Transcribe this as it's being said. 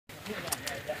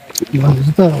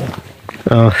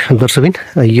दर्शकबिन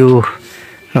यो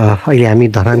अहिले हामी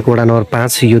धरानको वडा नम्बर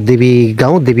 5 यो देवी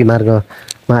गाउँ देवी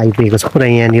मार्गमा आइपुगेको छौँ र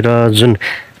यहाँनिर जुन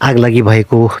आगलागी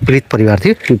भएको पीडित परिवार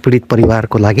थियो त्यो पीडित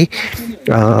परिवारको लागि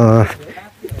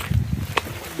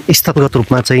स्थलगत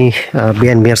रूपमा चाहिँ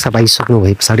बिहान मेयर साहब आइसक्नु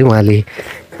भए पछाडि उहाँले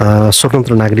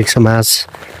स्वतन्त्र नागरिक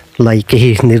समाजलाई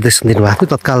केही निर्देश दिनुभएको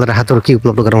थियो तत्काल राहतहरू के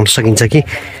उपलब्ध गराउन सकिन्छ कि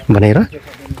भनेर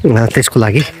त्यसको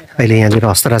लागि अहिले यहाँनिर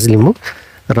हस्तराज लिम्बू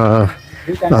र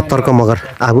तर्क मगर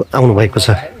आउनु भएको छ।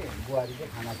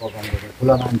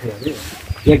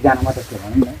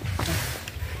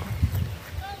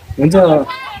 हुन्छ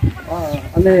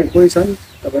अनि कोही छन्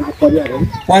तपाईको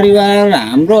परिवार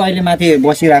हाम्रो अहिले माथि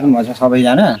बसिराख्नु भएको छ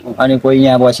सबैजना अनि कोही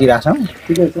यहाँ बसिरहेछौँ।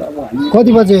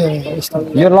 कति बजे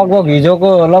यो लगभग हिजोको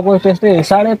लगभग त्यस्तै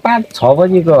 5:30-6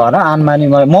 बजीको हो र आनमानी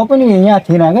म पनि यहाँ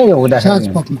थिइनँ क्या यो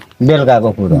हुँदाखेरि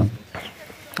बेलुकाको कुरो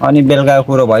अनि बेलुकाको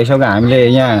कुरो भइसक्यो हामीले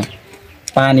यहाँ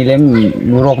पानीले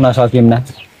पनि रोक्न सकिन्न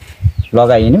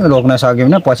लगाइहिँड्यौँ रोक्न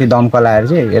सकिन्न पछि दमकल आएर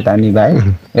चाहिँ यता निभाए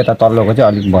यता तल्लोको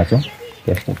चाहिँ अलिक बच्यो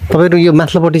त्यस्तो। तपाईँहरू यो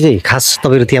माथिल्लोपट्टि चाहिँ खास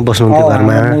तपाईँहरू त्यहाँ बस्नुहुन्थ्यो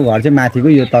घरमा? घर चाहिँ माथिको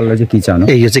यो तल्लो चाहिँ किचन हो।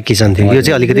 यो चाहिँ किचन थियो यो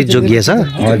चाहिँ अलिकति जोगिएछ?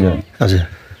 हजुर हजुर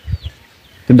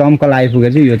त्यो दमकल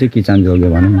आइपुगेर चाहिँ यो चाहिँ किचन जोग्यो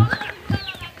भनौँ न।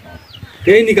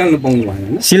 केही निकाल्नु पाउनु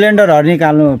भएन? सिलिन्डरहरू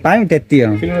निकाल्नु पायौँ त्यति हो।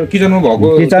 किचनमा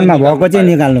भएको चाहिँ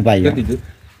निकाल्नु पाइयो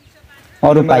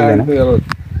अरू पाइएन।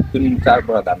 3-4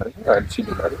 बडा धान रहेछ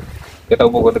सिलिन्डर यता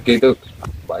उभोको त केही त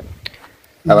भएन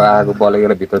अब आगो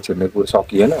बलेर भित्र छिर्ने कुरो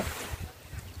सकिएन।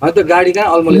 अन्त गाडी कहाँ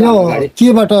अलमले गाडी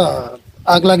केबाट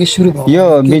आग लागि सुरु भयो?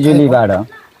 यो बिजुलीबाट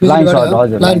लाइन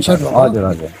सर्ट हजुर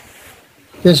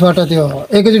त्यसबाट त्यो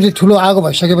एकैचोटि ठुलो आगो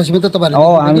भइसकेपछि त तपाईहरु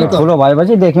हामीले ठुलो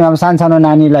भएपछि देख्यौँ अब सानो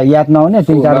नानीलाई याद नहुने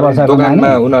 3-4 वर्षको नानी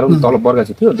उनीहरू तल बर्गा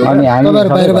थियो अनि हामी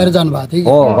बाहिर जानु भएको थियो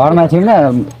हो घरमा थियौँ न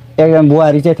एकदम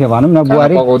बुहारी चाहिँ थियो भनौँ न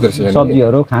बुहारी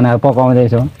सब्जीहरू खानाहरू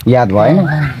पकाउँदैछौँ याद भएन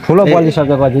ठुलो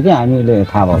बलिसकेपछि चाहिँ हामीले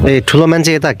थाहा भयो। ए ठुलो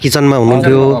मान्छे यता किचनमा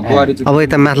हुनुहुन्थ्यो अब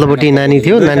यता माथिल्लोपट्टि नानी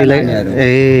थियो नानीलाई ए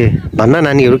भन्न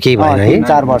नानीहरू केही भएन है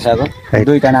 4 वर्षको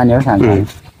दुईटा नानीहरू सानो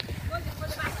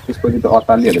त्यसपछि त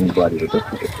अतालिहाल्यो नि बुहारीहरू त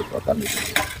अतालि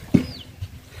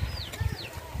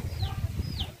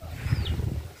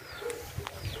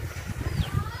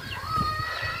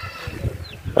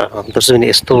दर्शक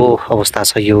यस्तो अवस्था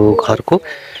छ यो घरको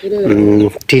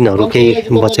टिनहरू केही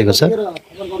बचेको छ।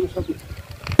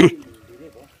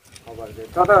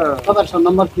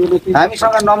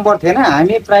 हामीसँग नम्बर थिएन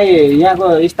हामी प्राय यहाँको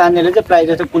स्थानीयले चाहिँ प्राय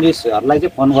जस्तो पुलिसहरूलाई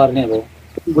चाहिँ फोन गर्ने हो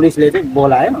पुलिसले चाहिँ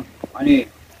बोलायो अनि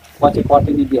पछि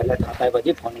प्रतिनिधिहरूलाई थाहा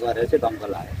पाएपछि फोन गरेर चाहिँ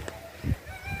दमकल आयो।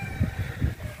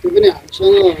 त्यो पनि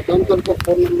हामीसँग दमकलको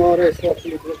फोन नम्बर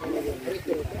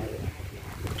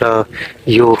र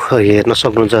यो हेर्न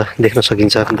सक्नुहुन्छ देख्न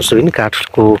सकिन्छ दर्शक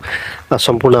काठको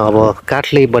सम्पूर्ण अब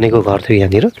काठले बनेको घर थियो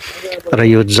यहाँनिर र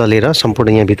यो जलेर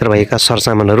सम्पूर्ण यहाँभित्र भएका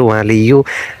सरसामानहरू उहाँले यो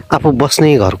आफू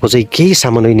बस्ने घरको चाहिँ केही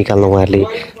सामानहरू निकाल्न उहाँहरूले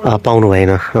पाउनु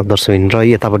भएन दर्शक र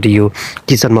यतापट्टि यो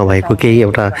किचनमा भएको केही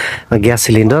एउटा ग्यास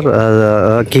सिलिन्डर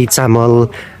केही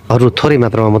चामलहरू थोरै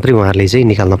मात्रामा मात्रै उहाँहरूले चाहिँ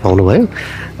निकाल्न पाउनुभयो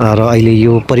र अहिले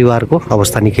यो परिवारको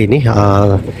अवस्था निकै नै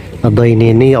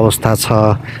दयनीय नै अवस्था छ।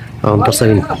 तल्लो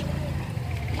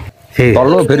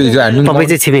फेरि हिजो हामी तपाईँ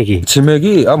चाहिँ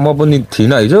छिमेकी अब म पनि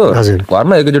थिइनँ हिजो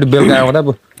घरमा एकैचोटि बेलुका आउँदा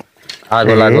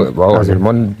आगो लाग्यो भयो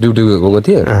म ड्युटी गएको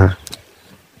थिएँ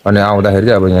अनि आउँदाखेरि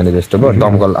चाहिँ अब यहाँनिर यस्तो भयो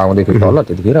दमकल आउँदै थियो तल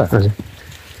त्यतिखेर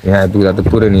यहाँ दुधा त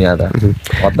पुरै नि यहाँ त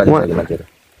अत्तालिसकेर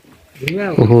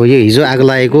ओहो यो हिजो आगो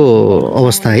लागेको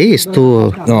अवस्था है यस्तो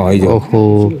ओहो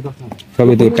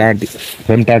सबै त्यो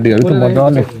फ्रेम टाटीहरू त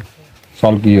मजाले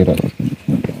सल्किएर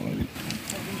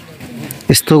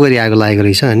यस्तो गरी आगो लागेको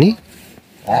रहेछ अनि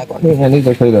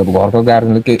घरको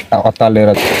गाडीले केही अत्तालेर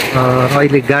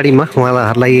अहिले गाडीमा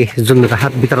उहाँहरूलाई जुन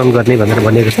राहत वितरण गर्ने भनेर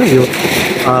भनिएको छ यो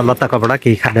लत्ता कपडा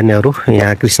केही खाद्यान्नहरू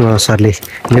यहाँ कृष्ण सरले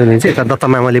ल्याउनुहुन्छ यता दत्त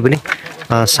मामाले पनि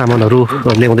सामानहरू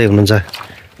ल्याउँदै हुनुहुन्छ।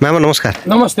 मामा नमस्कार।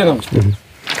 नमस्ते नमस्ते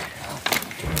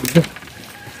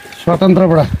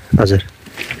स्वतन्त्रबाट हजुर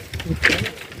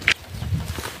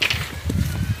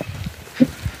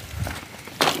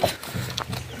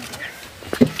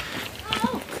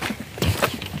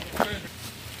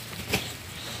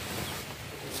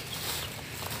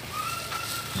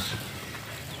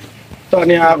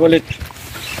अनि आगोले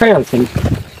खाइहाल्छ नि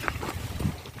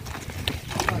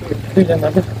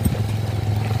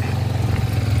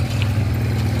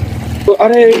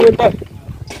अरे यो त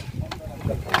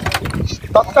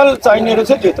तत्काल चाहिने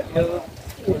रहेछ त्यो त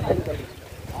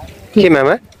के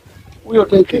मामा उयो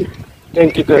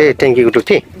ट्याङ्कीको ए ट्याङ्कीको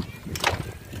टुक्टी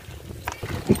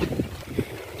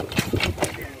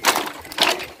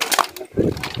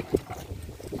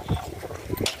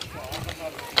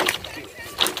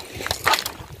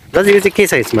दाजु यो चाहिँ के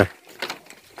छ यसमा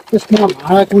त्यसमा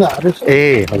भाँडाकुँडाहरू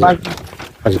ए हजुर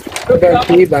हजुर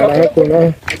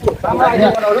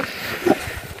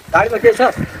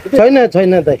छैन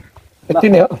छैन दाइ यति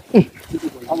नै हो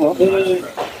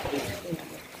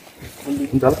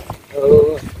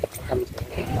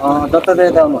दत्ताले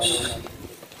यता आउनुहोस्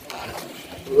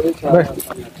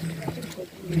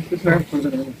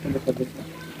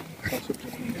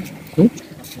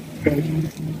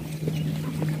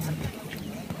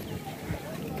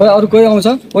अरू कोही आउँछ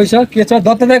कोही छ के छ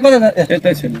दत्ता दाइ कता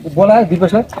यतै छैन बोलायो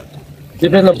दिपेशलाई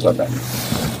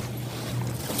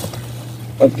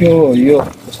त्यो यो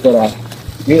उसबाट आयो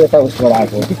यो यता उसबाट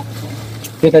आएको हो कि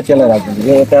त्यता चेला राखिदिनु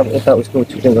यो यता यता उसको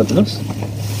छुट्टै गरिदिनुहोस्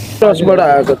क्रसबाट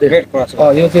आएको थियो रेड क्रस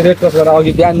यो चाहिँ रेड क्रसबाट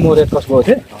अघि बिहान म रेड क्रस गएको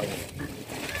थिएँ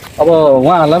अब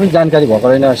उहाँहरूलाई पनि जानकारी भएको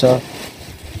रहेन रहेछ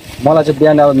मलाई चाहिँ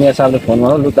बिहान अब मेयर साहबले फोन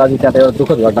गर्नु लु दाजु त्यहाँ त एउटा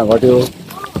दुःखद घटना घट्यो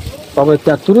तपाईँ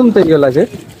त्यहाँ तुरुन्तै यसलाई चाहिँ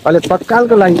अहिले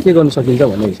तत्कालको लागि के गर्नु सकिन्छ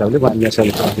भन्ने हिसाबले मेयर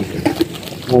साहबले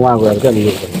म उहाँ गएर चाहिँ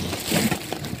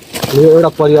यो एउटा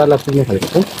परिवारलाई पुग्ने खालको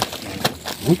चाहिँ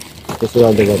त्यसो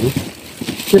गर्दै गर्नु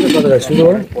के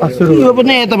सुरु यो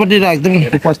पनि यतापट्टि राखिदिउँ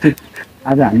उपस्थित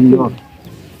आज हामी यो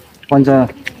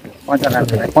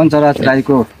पञ्चराज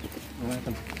राईको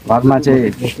घरमा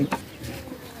चाहिँ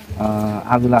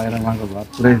आगो लागेर उहाँको घर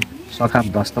पुरै सखाप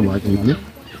ध्वस्त भएको हुनाले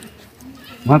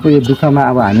उहाँको यो दुःखमा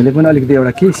अब हामीले पनि अलिकति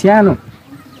एउटा के सानो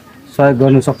सहयोग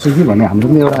गर्नु सक्छु कि भन्ने हाम्रो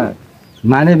पनि एउटा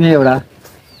मानवीय एउटा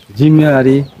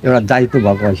जिम्मेवारी एउटा दायित्व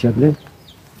भएको हैसियतले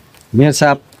मेयर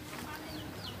साहब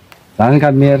धारणका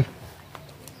मेयर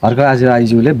हर्कराज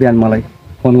राईज्यूले बिहान मलाई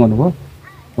फोन गर्नुभयो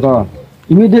र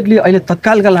इमिडिएटली अहिले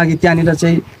तत्कालका लागि त्यहाँनिर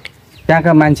चाहिँ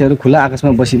त्यहाँका मान्छेहरू खुला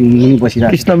आकाशमा मुनि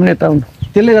बसिरहेको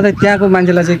त्यसले गर्दा त्यहाँको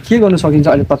मान्छेलाई चाहिँ के गर्नु सकिन्छ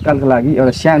अहिले तत्कालको लागि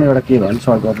एउटा सानो एउटा के भयो भने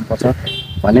सहयोग गर्नुपर्छ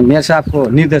भन्ने मेयर साहबको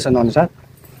निर्देशन अनुसार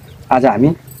आज हामी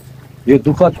यो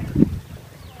दुःखद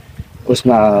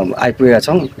उसमा आइपुगेका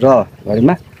छौँ र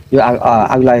घरमा यो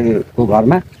आगो लागेको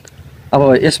घरमा अब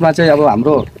यसमा चाहिँ अब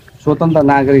हाम्रो स्वतन्त्र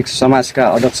नागरिक समाजका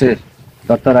अध्यक्ष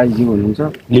दत्त राईज्यू हुनुहुन्छ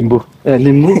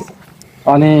लिम्बू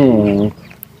अनि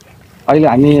अहिले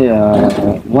हामी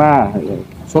उहाँ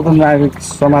स्वतन्त्र नागरिक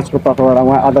समाजको तर्फबाट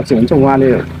उहाँ अध्यक्ष हुन्छ उहाँले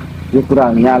यो कुरा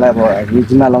यहाँलाई अब हामी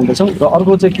जिम्मा लाउँदैछौँ र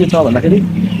अर्को चाहिँ के छ भन्दाखेरि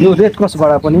यो रेड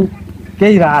क्रसबाट पनि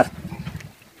केही राहत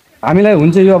हामीलाई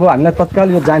हुन्छ यो अब हामीलाई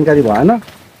तत्काल यो जानकारी भएन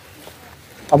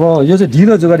अब यो चाहिँ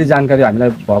ढिलो जोगरी जानकारी हामीलाई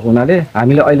भएको हुनाले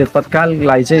हामीले अहिले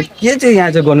तत्काललाई चाहिँ के चाहिँ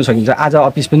यहाँ चाहिँ गर्नु सकिन्छ आज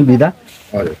अफिस पनि बिदा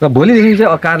र भोलिदेखि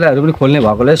चाहिँ कार्यालयहरू पनि खोल्ने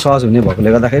भएकोले सहज हुने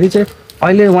भएकोले गर्दाखेरि चाहिँ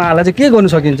अहिले उहाँलाई चाहिँ के गर्नु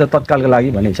सकिन्छ तत्कालको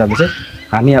लागि भन्ने हिसाबले चाहिँ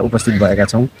हामी यहाँ उपस्थित भएका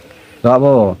छौँ र अब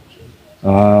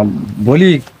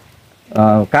भोलि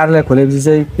कार्यालय खोलेपछि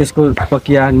चाहिँ त्यसको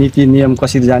प्रक्रिया नीति नियम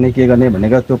कसरी जाने के गर्ने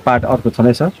भनेको त्यो पार्ट अर्को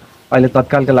छँदैछ अहिले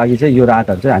तत्कालका लागि चाहिँ यो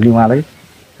राहतहरू चाहिँ हामी उहाँलाई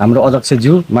हाम्रो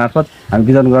अध्यक्षज्यू मार्फत हामी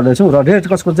वितरण गर्दैछौँ र रेड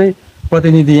क्रसको चाहिँ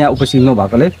प्रतिनिधि यहाँ उपस्थित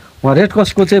नभएकोले उहाँ रेड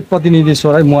क्रसको चाहिँ प्रतिनिधि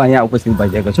स्वरै म यहाँ उपस्थित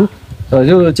भइरहेको छु र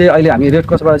यो चाहिँ अहिले हामी रेड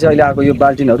क्रसबाट चाहिँ अहिले आएको यो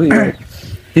बाल्टिनहरू यो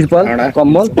तिर्पल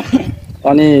कम्बल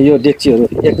अनि यो डेक्चीहरू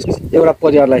एउटा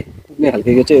परिवारलाई पुग्ने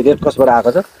खालको यो चाहिँ रेड क्रसबाट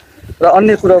आएको छ र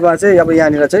अन्य कुरोमा चाहिँ अब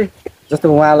यहाँनिर चाहिँ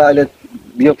जस्तो उहाँलाई अहिले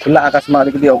यो खुल्ला आकाशमा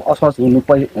अलिकति असहज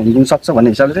हुनसक्छ भन्ने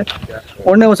हिसाबले चाहिँ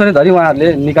ओड्ने ओछ्यानधरि उहाँहरूले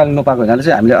निकाल्नु नपाएको हुनाले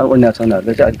चाहिँ हामीले ओड्ने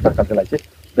ओछ्यानहरूले चाहिँ अलिक प्रकारको लागि चाहिँ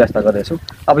व्यवस्था गर्दैछौँ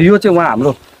अब यो चाहिँ उहाँ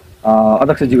हाम्रो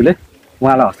अध्यक्षज्यूले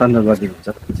उहाँलाई हस्तान्तरण गरिदिनुहुन्छ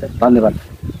धन्यवाद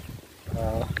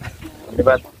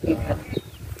धन्यवाद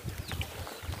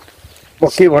म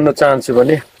के भन्न चाहन्छु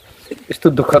भने यस्तो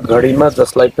दुःखद घडीमा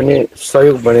जसलाई पनि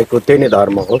सहयोग भनेको त्यही नै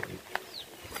धर्म हो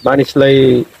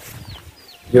मानिसलाई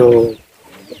यो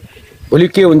भोलि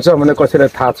के हुन्छ भने कसैलाई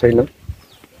थाहा छैन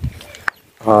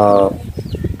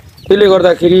त्यसले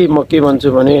गर्दाखेरि म के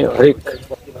भन्छु भने हरेक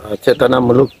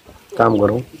चेतनामूलक काम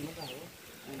गरौँ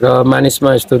र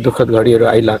मानिसमा यस्तो दुःखद घडीहरू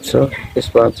आइलाग्छ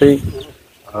त्यसमा चाहिँ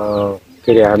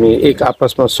के अरे हामी एक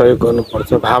आपसमा सहयोग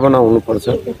गर्नुपर्छ भावना हुनुपर्छ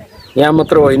यहाँ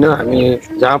मात्र होइन हामी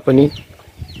जहाँ पनि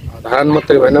धारण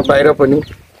मात्रै होइन बाहिर पनि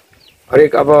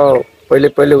हरेक अब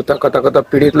पहिले उता कता कता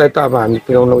पीडितलाई त अब हामी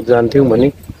पुर्याउन जान्थ्यौँ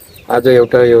भने आज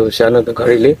एउटा यो सानो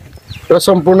घडीले र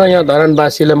सम्पूर्ण यहाँ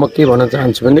धरानवासीलाई म के भन्न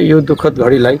चाहन्छु भने यो दुःखद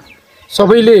घडीलाई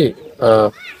सबैले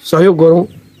सहयोग गरौँ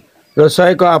र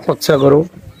सहयोगको अपेक्षा गरौँ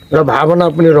र भावना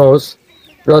पनि रहोस्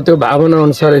र त्यो भावना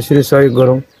अनुसार यसरी सहयोग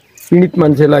गरौँ पीडित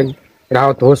मान्छेलाई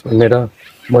राहत होस् भनेर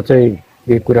म चाहिँ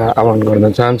यो कुरा आह्वान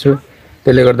गर्न चाहन्छु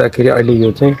त्यसले गर्दाखेरि अहिले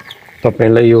यो चाहिँ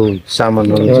तपाईँलाई यो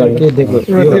सामानहरू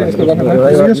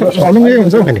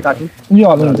यो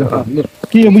हल्नु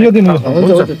के यो बुझिदिनु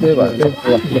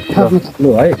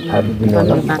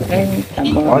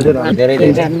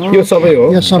यो सबै हो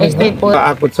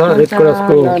आएको छ रेड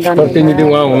क्रसको प्रतिनिधि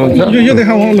उहाँ हुनुहुन्छ यो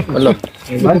देखाउँ ल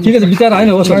ठिकै छ विचार हैन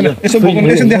होस् यसो बोक्नु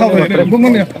एकछिन देखाउ बोक्नु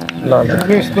नि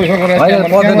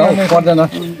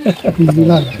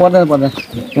पर्दैन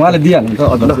उहाँले दिइहाल्नुहुन्छ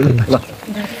ल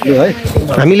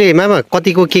हामीले मामा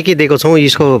कतिको के दिएको छौँ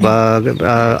यसको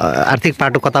आर्थिक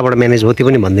पाटो कताबाट म्यानेज हो त्यो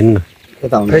पनि भनिदिनु न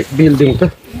बिल दिउँ त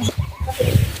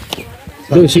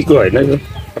देउसीको होइन यो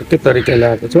अर्कै तरिकाले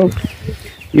आएको छ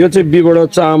यो चाहिँ बिबाट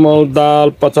चामल दाल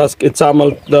 50 चामल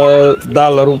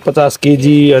दालहरू 50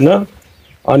 केजी होइन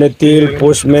अनि तेल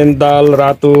पोस्टम्यान दाल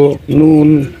रातो नुन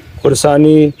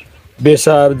खुर्सानी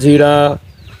बेसार जिरा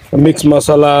मिक्स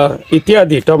मसला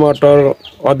इत्यादि टमाटर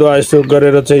अदुवा यसो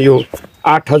गरेर चाहिँ यो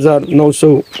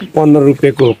 8,915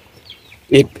 रुपियाँको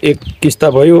एक किस्ता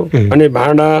भयो अनि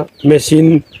भाँडा मेसिन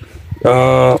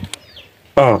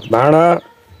भाँडा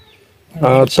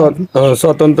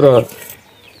स्वतन्त्र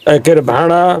के अरे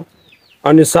भाँडा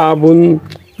अनि साबुन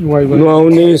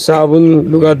नुहाउने साबुन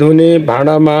लुगा धुने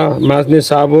भाँडामा माझ्ने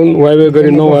साबुन वाइवे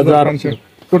गरी 9,000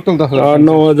 टोटल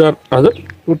 9,000 हजुर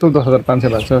टोटल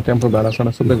 10,500 लाग्छ टेम्पो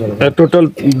भाडासँग सबै गरेर टोटल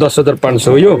 10,500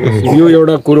 हो यो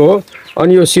एउटा कुरो हो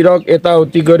अनि यो सिरक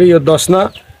यताउति गरी यो दसना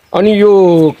अनि यो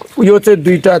चाहिँ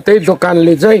दुईटा त्यही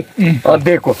दोकानले चाहिँ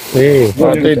दिएको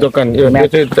त्यही दोकान यो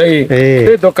चाहिँ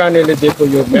त्यही दोकानेले दिएको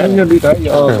यो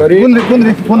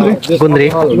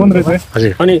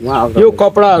अनि यो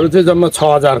कपडाहरू चाहिँ जम्मा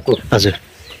 6,000 को हजुर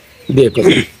दिएको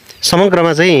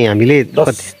समग्रमा चाहिँ हामीले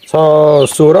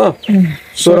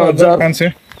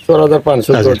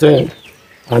 16,500 को चाहिँ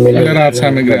हामीले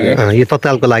यो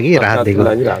तत्कालको लागि राहत दिएको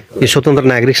यो स्वतन्त्र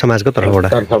नागरिक समाजको तर्फबाट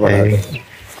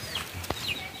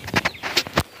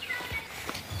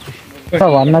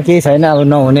भन्न केही छैन अब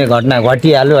नहुने घटना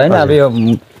घटिहाल्यो होइन अब यो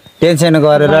टेन्सन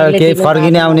गरेर केही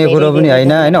फर्किने आउने कुरो पनि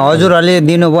होइन होइन हजुरहरूले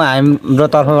दिनुभयो हाम्रो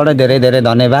तर्फबाट धेरै धेरै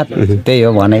धन्यवाद त्यही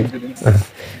हो भने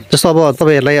जस्तो अब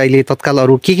तपाईँहरूलाई अहिले तत्काल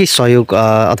अरू के सहयोग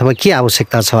अथवा के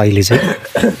आवश्यकता छ अहिले चाहिँ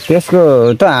त्यसको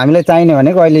त हामीलाई चाहिने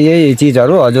भनेको अहिले यही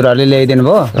चिजहरू हजुरहरूले ल्याइदिनु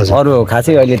भयो अरू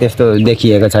खासै अहिले त्यस्तो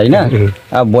देखिएको छैन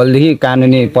अब भोलिदेखि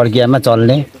कानुनी प्रक्रियामा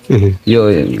चल्ने यो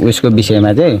उसको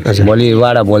विषयमा चाहिँ भोलि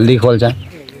वाडा भोलिदेखि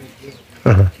खोल्छ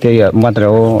त्यही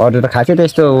मात्र हो अरू त खासै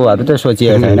त्यस्तोहरू त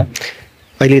सोचिएको छैन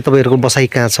अहिले तपाईँहरूको बसाइ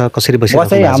कहाँ छ कसरी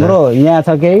बसाइ हाम्रो यहाँ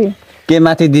छ के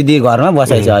माथि दिदी घरमा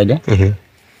बसाइ छ अहिले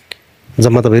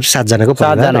जम्मा तपाईँहरू 7 जनाको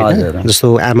परिवार जस्तो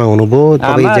आमा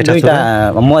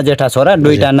हुनुभयो म जेठा छोरा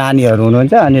दुईटा नानीहरू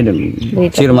हुनुहुन्छ अनि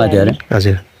श्रीमतीहरू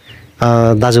हजुर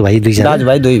दाजुभाइ 2 जना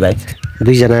दाजुभाइ 2 भाइ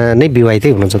 2 जना नै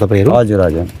विवाहितै हुनुहुन्छ तपाईँहरू हजुर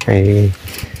हजुर ए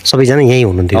सबैजना यहीँ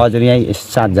हुनुहुन्थ्यो हजुर यहीँ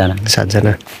 7 जना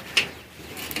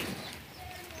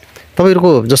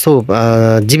तपाईँहरूको जस्तो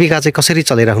जीविका चाहिँ कसरी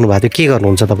चलाइराख्नु भएको थियो के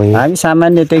गर्नुहुन्छ तपाईँ हामी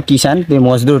सामान्य त्यही किसान त्यो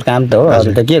मजदुर काम त हो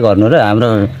अरू त के गर्नु र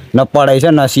हाम्रो न पढाइ छ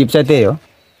न सिप छ त्यही हो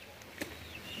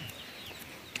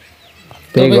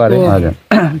त्यही गरे हजुर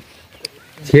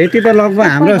खेती त लगभग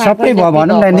हाम्रो सबै भयो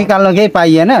भनौँ न निकाल्न केही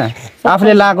पाइएन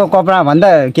आफूले लगाएको कपडा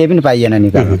भन्दा केही पनि पाइएन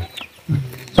निकाल्नु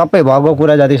सबै भएको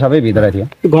कुरा जति सबै भित्र थियो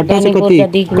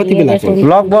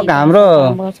लगभग हाम्रो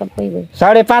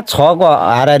 5:30-6 को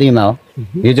हारारीमा हो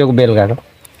हिजोको बेलुकाको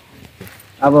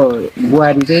अब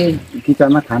बुहारी चाहिँ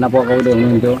किचनमा खाना पकाउँदै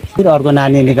हुनुहुन्थ्यो फेरि अर्को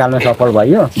नानी निकाल्न सफल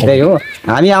भयो त्यही हो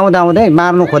हामी आउँदै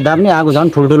मार्नु खोज्दा पनि आगो झन्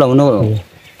ठुल्ठुलो हुनु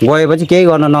गएपछि केही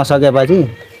गर्न नसकेपछि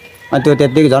अनि त्यो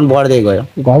त्यत्तिकै झन् बढ्दै गयो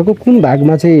घरको कुन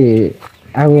भागमा चाहिँ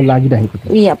आगो लागिरहेको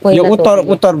यो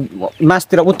उत्तर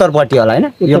मासतिर उत्तरपट्टि होला होइन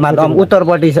यो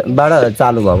उत्तरपट्टिबाट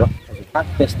चालु भएको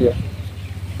त्यस्तै हो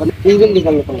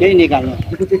केही निकाल्नु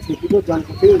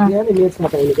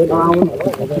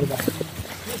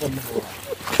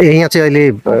यहाँ चाहिँ अहिले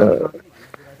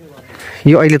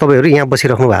यो अहिले तपाईँहरू यहाँ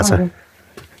बसिराख्नु भएको छ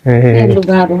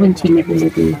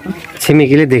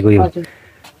छिमेकीले दिएको यो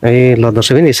ए ल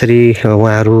दर्शकबिन यसरी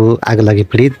उहाँहरू आगो लागि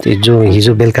पीडित जो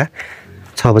हिजो बेलुका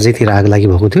 6 बजेतिर आगो लागि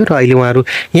भएको थियो र अहिले उहाँहरू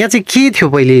यहाँ चाहिँ के थियो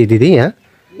पहिले दिदी यहाँ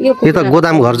यो त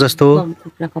गोदाम घर जस्तो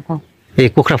ए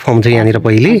कुखुरा फार्म थियो यहाँनिर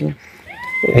पहिले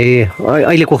ए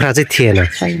अहिले कुखुरा चाहिँ थिएन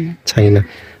छैन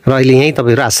र अहिले यहीँ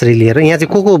तपाईँहरू आश्रय लिएर यहाँ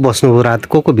चाहिँ को बस्नुभयो रात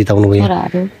को बिताउनु भयो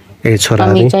ए छोरा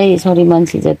छोरी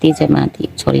मान्छे जति चाहिँ माथि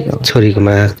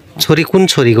छोरीकोमा छोरी कुन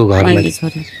छोरीको घरमा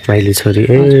माइली छोरी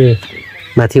ए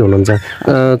माथि हुनुहुन्छ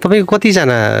तपाईँको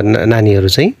कतिजना नानीहरू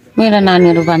चाहिँ मेरो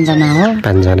नानीहरू 5 जना हो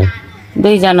 5 जना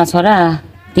 2 जना छोरा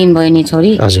 3 बहिनी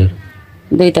छोरी हजुर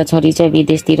 2टा छोरी चाहिँ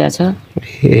विदेशतिर छ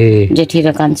ए जेठी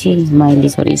र कान्छी माइली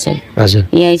छोरी चाहिँ हजुर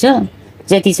यही छ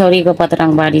जति छोरीको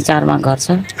पत्राङबारी 4 मा घर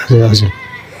छ। हजुर हजुर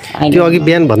त्यो अघि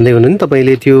बिहान भन्दै हुनु नि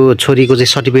तपाईँले त्यो छोरीको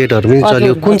चाहिँ सर्टिफिकेटहरू पनि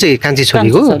चल्यो कुन चाहिँ कान्छी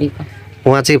छोरीको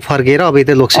उहाँ चाहिँ फर्केर अब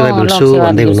यतै लोकसेवा भेट्छु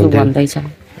भन्दै हुनुहुन्थ्यो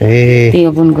ए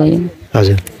त्यो पनि गयो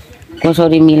हजुर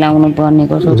कसरी मिलाउनु पर्ने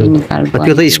कसरी निकाल्नु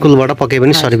त्यो त स्कुलबाट पक्कै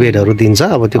पनि सर्टिफिकेटहरू दिन्छ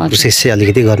अब त्यो प्रोसेस चाहिँ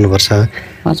अलिकति गर्नुपर्छ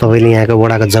तपाईँले यहाँको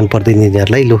वडाको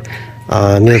जनप्रतिनिधिहरूलाई लु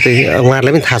मेरो चाहिँ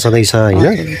उहाँहरूलाई पनि थाहा छँदैछ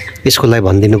होइन स्कुललाई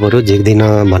भनिदिनु पऱ्यो झिक्दिन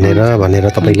भनेर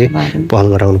तपाईँले पहल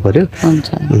गराउनु पऱ्यो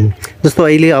जस्तो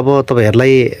अहिले अब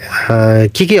तपाईँहरूलाई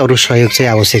के अरू सहयोग चाहिँ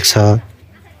आवश्यक छ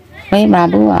है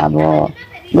बाबु अब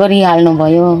गरिहाल्नु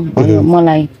भयो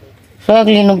मलाई सहयोग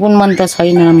लिनु पनि मन त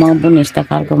छैन म पनि यस्तो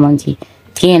खालको मान्छे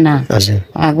थिएन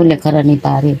आगोले खरानी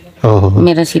पार्यो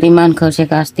मेरो श्रीमान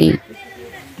खसेका अस्ति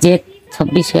जेठ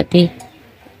 26 गते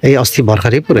ए अस्ति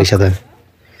भर्खरै पो रहेछ त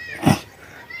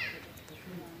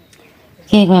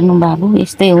के गर्नु बाबु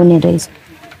यस्तै हुने रहेछ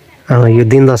यो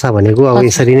दिन दशा भनेको अब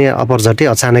यसरी नै अपरझटै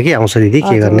अचानकै आउँछ दिदी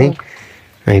के गर्ने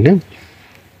होइन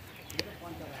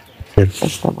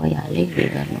यस्तो भइहाल्यो के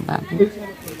गर्नु बाबु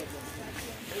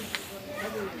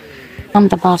हम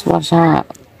त 5 वर्ष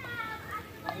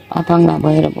अपाङ्ग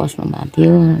भएर बस्नु भएको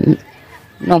थियो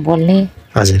नबोल्ने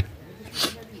हजुर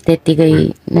त्यतिकै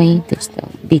नै त्यस्तो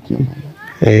बित्नु भयो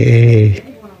ए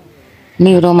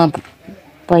न्युरोमा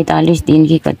 45 दिन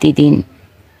कि कति दिन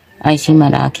आइसीमा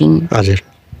राखिन् हजुर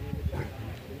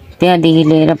त्यहाँदेखि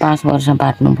लिएर 5 वर्ष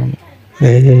बाट्नु भयो ए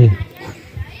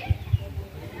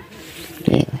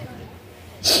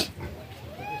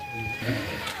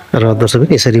र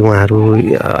दर्शक यसरी उहाँहरू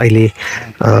अहिले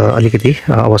अलिकति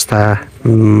अवस्था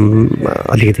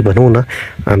अलिकति भनौँ न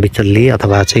बिचल्ली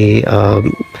अथवा चाहिँ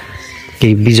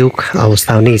केही बिजोक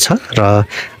अवस्था नै छ र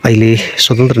अहिले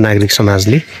स्वतन्त्र नागरिक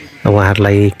समाजले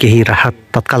उहाँहरूलाई केही राहत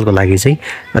तत्कालको लागि चाहिँ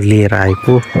लिएर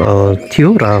आएको थियो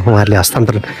र उहाँहरूले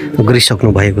हस्तान्तरण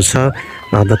गरिसक्नु भएको छ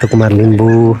दत्तकुमार लिम्बू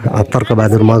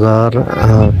तर्कबहादुर मगर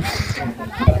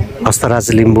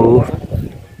हस्तराज लिम्बू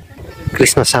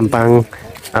कृष्ण साम्पाङ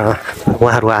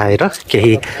उहाँहरू आएर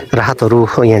केही राहतहरू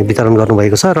यहाँ वितरण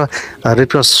गर्नुभएको छ र रेड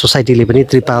क्रस सोसाइटीले पनि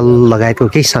त्रिपाल लगायतको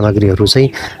केही सामग्रीहरू चाहिँ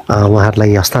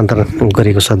उहाँहरूलाई हस्तान्तरण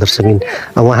गरेको छ दर्शकबिन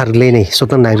उहाँहरूले नै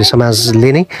स्वतन्त्र नागरिक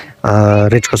समाजले नै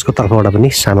रेड क्रसको तर्फबाट पनि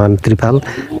सामान त्रिपाल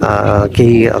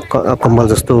केही कम्बल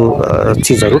जस्तो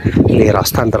चिजहरू लिएर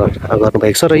हस्तान्तरण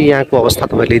गर्नुभएको छ र यहाँको अवस्था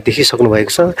तपाईँले देखिसक्नु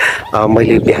भएको छ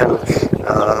मैले बिहान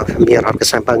मेयर हर्क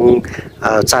साम्पाङ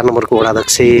 4 नम्बरको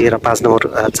वडाध्यक्ष र 4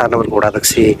 नम्बरको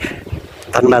वडाध्यक्ष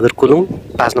धनबहादुर कुलुङ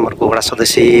 5 नम्बरको वडा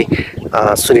सदस्य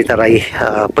सुनिता राई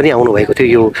पनि आउनुभएको थियो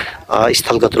यो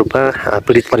स्थलगत रूपमा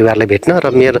पीडित परिवारलाई भेट्न र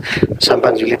मेयर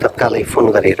साम्पाङज्यूले तत्कालै फोन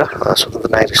गरेर स्वतन्त्र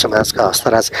नागरिक समाजका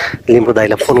हस्तराज लिम्बू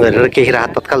दाईलाई फोन गरेर केही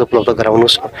राहत तत्काल उपलब्ध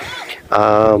गराउनुहोस्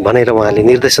भनेर उहाँले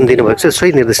निर्देशन दिनुभएको छ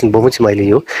सोही निर्देशन बमोजिम मैले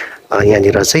यो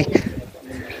यहाँनिर चाहिँ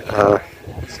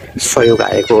सहयोग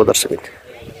आएको हो दर्शक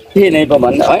के नै पो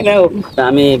भन्दा होइन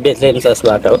हामी बेथलेम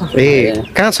चर्चबाट हो ए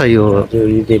कहाँ छ यो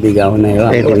देवी गाउँ नै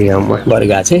हो देवी गाउँमा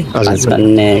बर्गा चाहिँ 5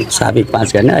 गर्ने साबिक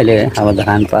 5 गर्ने अहिले अब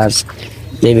धरान 5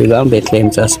 देवी गाउँ बेथलेम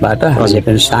चर्चबाट अहिले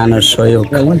पनि सानो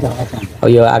सहयोग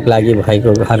यो आगलागी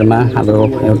भएको घरमा अब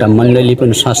एउटा मण्डली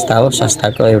पनि संस्था हो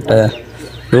संस्थाको एउटा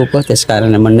रूप हो त्यस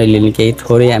कारण मण्डलीले केही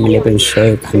थोरै हामीले पनि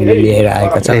सहयोग हामीले लिएर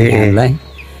आएका छौँ यहाँलाई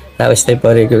र यस्तै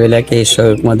परेको बेला केही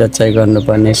सहयोग मद्दत चाहिँ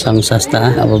गर्नुपर्ने सङ्घ संस्था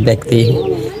अब व्यक्ति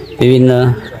विभिन्न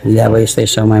अब यस्तै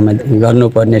समयमा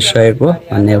गर्नुपर्ने सहयोग हो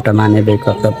भन्ने एउटा मानवीय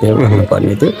कर्तव्य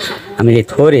गर्नुपर्ने थियो हामीले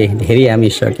थोरै धेरै हामी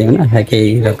सकेनौँ केही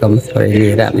रकम थोरै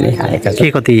लिएर हामीले आएका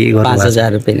छौँ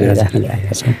 5000 रुपियाँ लिएर हामीले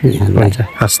आएका छौँ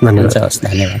हस् धन्यवाद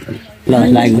ल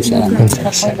लाग्नु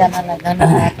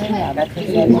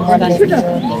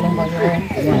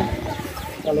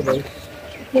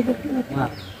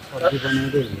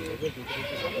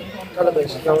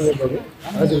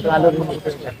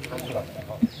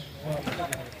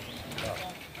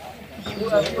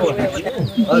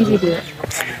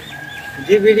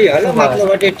जीबीडी हलो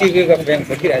माथिल्लोबाट टिभीको ब्याङ्क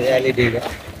फुटिरहेको छ एलईडी को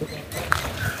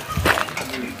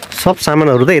सब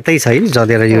सामानहरू त यतै छ है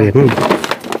जलेर यो हेर्नु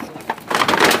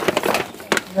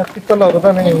पित्तलहरु त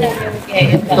नै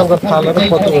पित्तलको थालहरु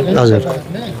पत्तो हजुर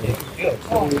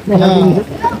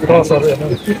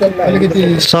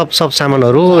सब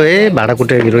सामानहरू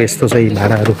भाँडाकुटीहरू यस्तो छ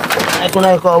भाँडाहरू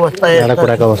भाँडाकुँडाको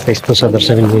अवस्था यस्तो छ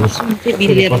दर्शक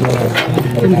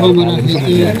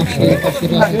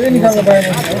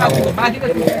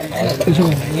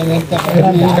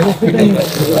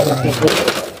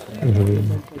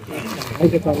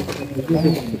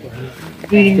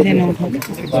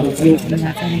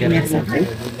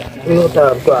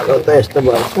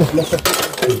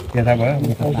त्यता भयो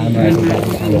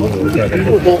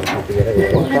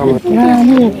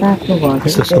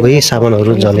सबै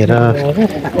सामानहरू जलेर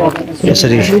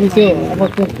यसरी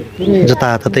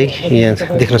जताततै यहाँ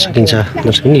देख्न सकिन्छ।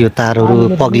 यो तारहरू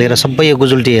पग्लेर सबै यो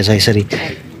गुजुल्टिएछ यसरी।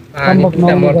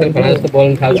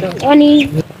 अनि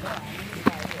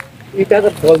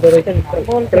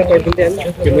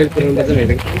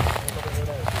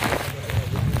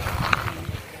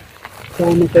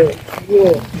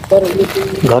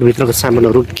घरभित्रको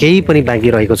सामानहरू केही पनि बाँकी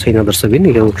रहेको छैन दर्शकबिन।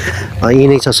 यो यही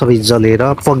नै छ, सबै जलेर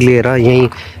पग्लिएर यहीँ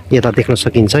यता देख्न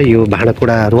सकिन्छ। यो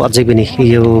भाँडाकुँडाहरू अझै पनि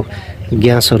यो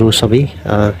ग्यासहरू सबै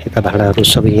यता भाँडाहरू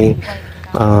सबै यहीँ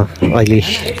अहिले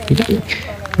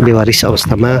व्यवहारिक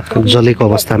अवस्थामा जलेको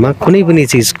अवस्थामा कुनै पनि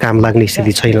चिज काम लाग्ने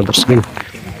स्थिति छैन दर्शकबिन।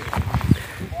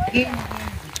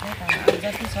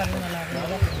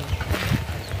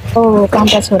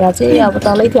 कान्छा छोरा चाहिँ अब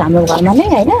तलै थियो हाम्रो घरमा नै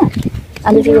होइन।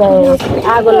 अनि त्यो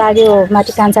आगो लाग्यो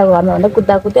माथि कान्छाको घरमा भन्दा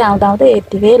कुद्दा कुद्दै आउँदा आउँदै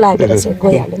यत्तिकै लागेर चाहिँ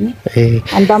गइहाल्यो नि।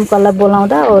 अनि दमकललाई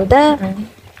बोलाउँदा ओर्दा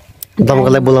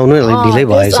दमकललाई बोलाउनु ढिलै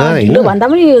भएछ होइन। भन्दा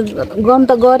पनि गन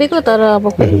त गरेको, तर अब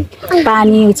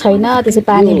पानी छैन, त्यसै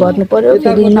पानी भर्नु पर्यो,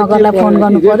 फेरि नगरलाई फोन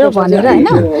गर्नु पर्यो भनेर होइन।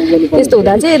 त्यस्तो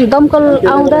हुँदा चाहिँ दमकल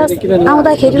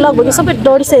आउँदाखेरि लगभग सबै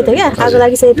डढिसकेको थियो क्या, आगो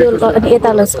लागिसकेको थियो। अनि यता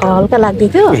हल्का लाग्दै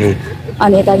थियो,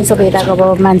 अनि यता चाहिँ सबै यताको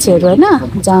अब मान्छेहरू होइन,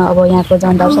 जहाँ अब यहाँको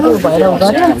जनता सबै भएर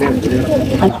गऱ्यो।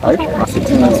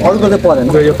 अरूको चाहिँ परेन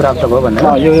यो प्राप्त भयो भनेर,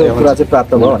 यो कुरा चाहिँ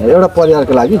प्राप्त भयो भनेर एउटा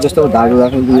परिवारको लागि जस्तो धागो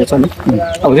राख्नु दिएछ नि।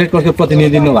 अब रेड क्रसको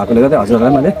प्रतिनिधि नभएकोले गर्दा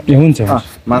हजुरहरूलाई मैले हुन्छ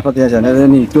मार्फत यहाँ जानेर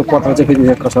नि त्यो पत्र चाहिँ फेरि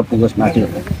रेड क्रसमा पुगोस् माथि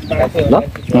ल।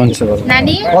 हुन्छ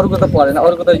अरूको त परेन,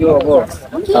 अरूको त यो अब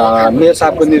मेयर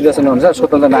साहबको निर्देशन अनुसार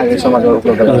स्वतन्त्र नागरिक समाजमा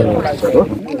उपलब्ध गराएको हो।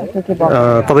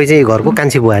 तपाईँ चाहिँ घरको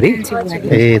कान्छी बुहारी?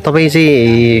 ए, तपाईँ चाहिँ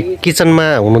किचनमा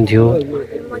हुनुहुन्थ्यो?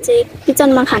 म चाहिँ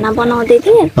किचनमा खाना बनाउँदै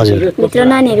थिएँ। हजुर। भित्र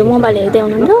नानीहरू मोबाइल हेर्दै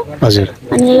हुनुहुन्थ्यो। हजुर।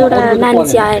 अनि एउटा नानी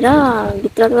चाहिँ आएर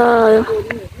भित्र त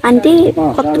आन्टी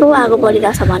कत्रो आगो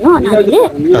बलिरहेछ भनौँ नानीले।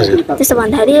 त्यसो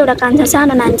भन्दाखेरि एउटा कान्छा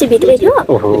सानो नानी चाहिँ भित्रै थियो।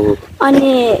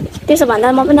 अनि त्यसो भन्दा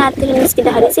म पनि आत्तिर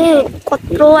निस्किँदाखेरि चाहिँ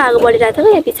कत्रो आगो बलिरहेको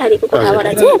थियो क्या पछाडिको कोठाबाट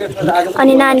चाहिँ।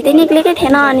 अनि नानी चाहिँ निक्लेकै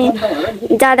थिएन। अनि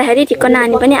जाँदाखेरि ठिक्क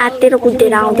नानी पनि आत्तिर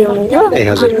कुदेर आउँदै हुनुहुन्थ्यो।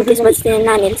 अनि त्यसपछि चाहिँ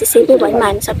नानीहरू चाहिँ सेफै भयो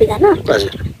हामी सबैजना।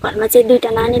 घरमा चाहिँ 2टा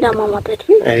नानी र म मात्रै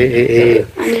थिएँ।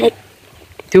 अनि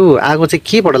त्यो आगो चाहिँ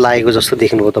केबाट लागेको जस्तो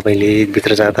देख्नुभयो तपाईँले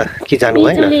भित्र जाँदा कि जानु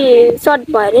भएन?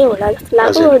 सर्ट भएरै होला जस्तो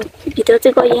लाग्यो। भित्र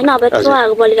चाहिँ गइएन। अब यत्रो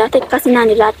आगो बलिरहेको थियो, एक्कासी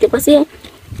नानीहरू आत्तिएपछि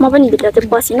म पनि भित्र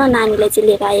चाहिँ पसिनँ। नानीलाई चाहिँ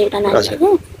लिएर आएँ, एउटा नानी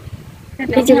चाहिँ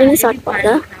बिजुली नै सर्ट भएर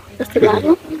जस्तो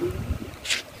लाग्यो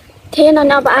थिएन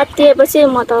नि। अब आत्तिएपछि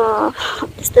म त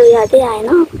त्यस्तो यादै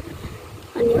आएन।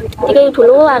 अनि त्यतिकै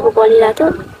ठुलो आगो बलिरहेको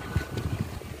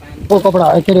थियो। कपडा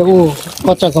के अरे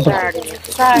कच्चा कपडा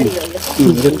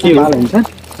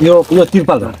यो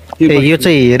तिरपाल हो। यो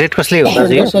चाहिँ रेड क्रसले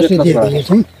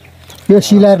यो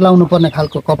सिलाएर लाउनु पर्ने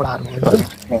खालको कपडाहरू हो।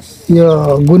 यो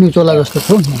गुनी चोला जस्तो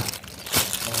थियो।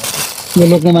 यो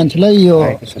लोग्ने मान्छेलाई यो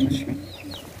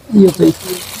चाहिँ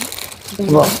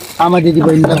अब आमा दिदी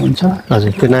बहिनीलाई हुन्छ।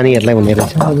 हजुर, त्यो नानीहरूलाई हुने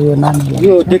रहेछ। हजुर, यो नानीलाई।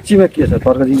 यो डेक्चीमा के छ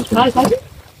तरकारी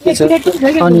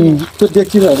अनि त्यो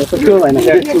डेक्चीमा होइन त्यो होइन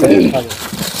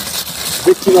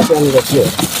डेक्चीमा त्यहाँनिर के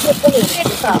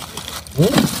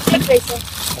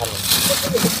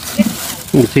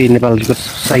चाहिँ नेपालको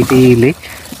सोसाइटीले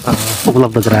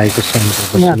उपलब्ध गराएको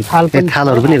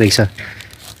थालहरू पनि रहेछ।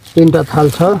 3टा थाल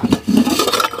छ।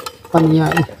 अनि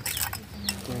यहाँ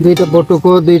 2टा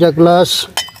बटुको, 2टा ग्लास,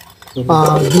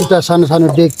 2टा सानो सानो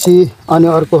डेक्ची, अनि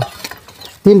अर्को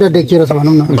 3टा डेक्ची रहेछ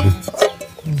भनौँ न।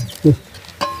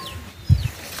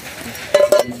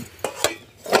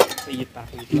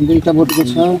 2टा बटुको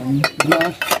छ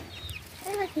ग्लास।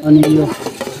 अनि यो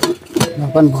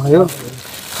ढक्कन भयो।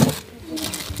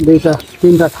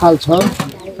 3टा थाल छ।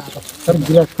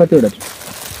 गिलास कतिवटा?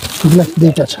 ग्लास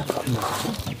 2टा छ।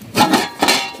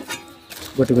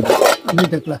 बटुको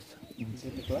 2टा ग्लास।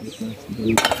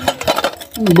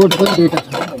 बोट पनि 2टा छ।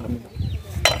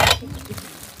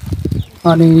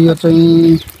 अनि यो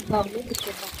चाहिँ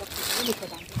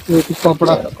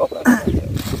कपडा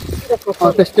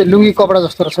त्यस्तै लुङ्गी कपडा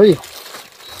जस्तो रहेछ है।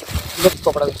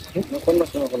 कपडा जस्तो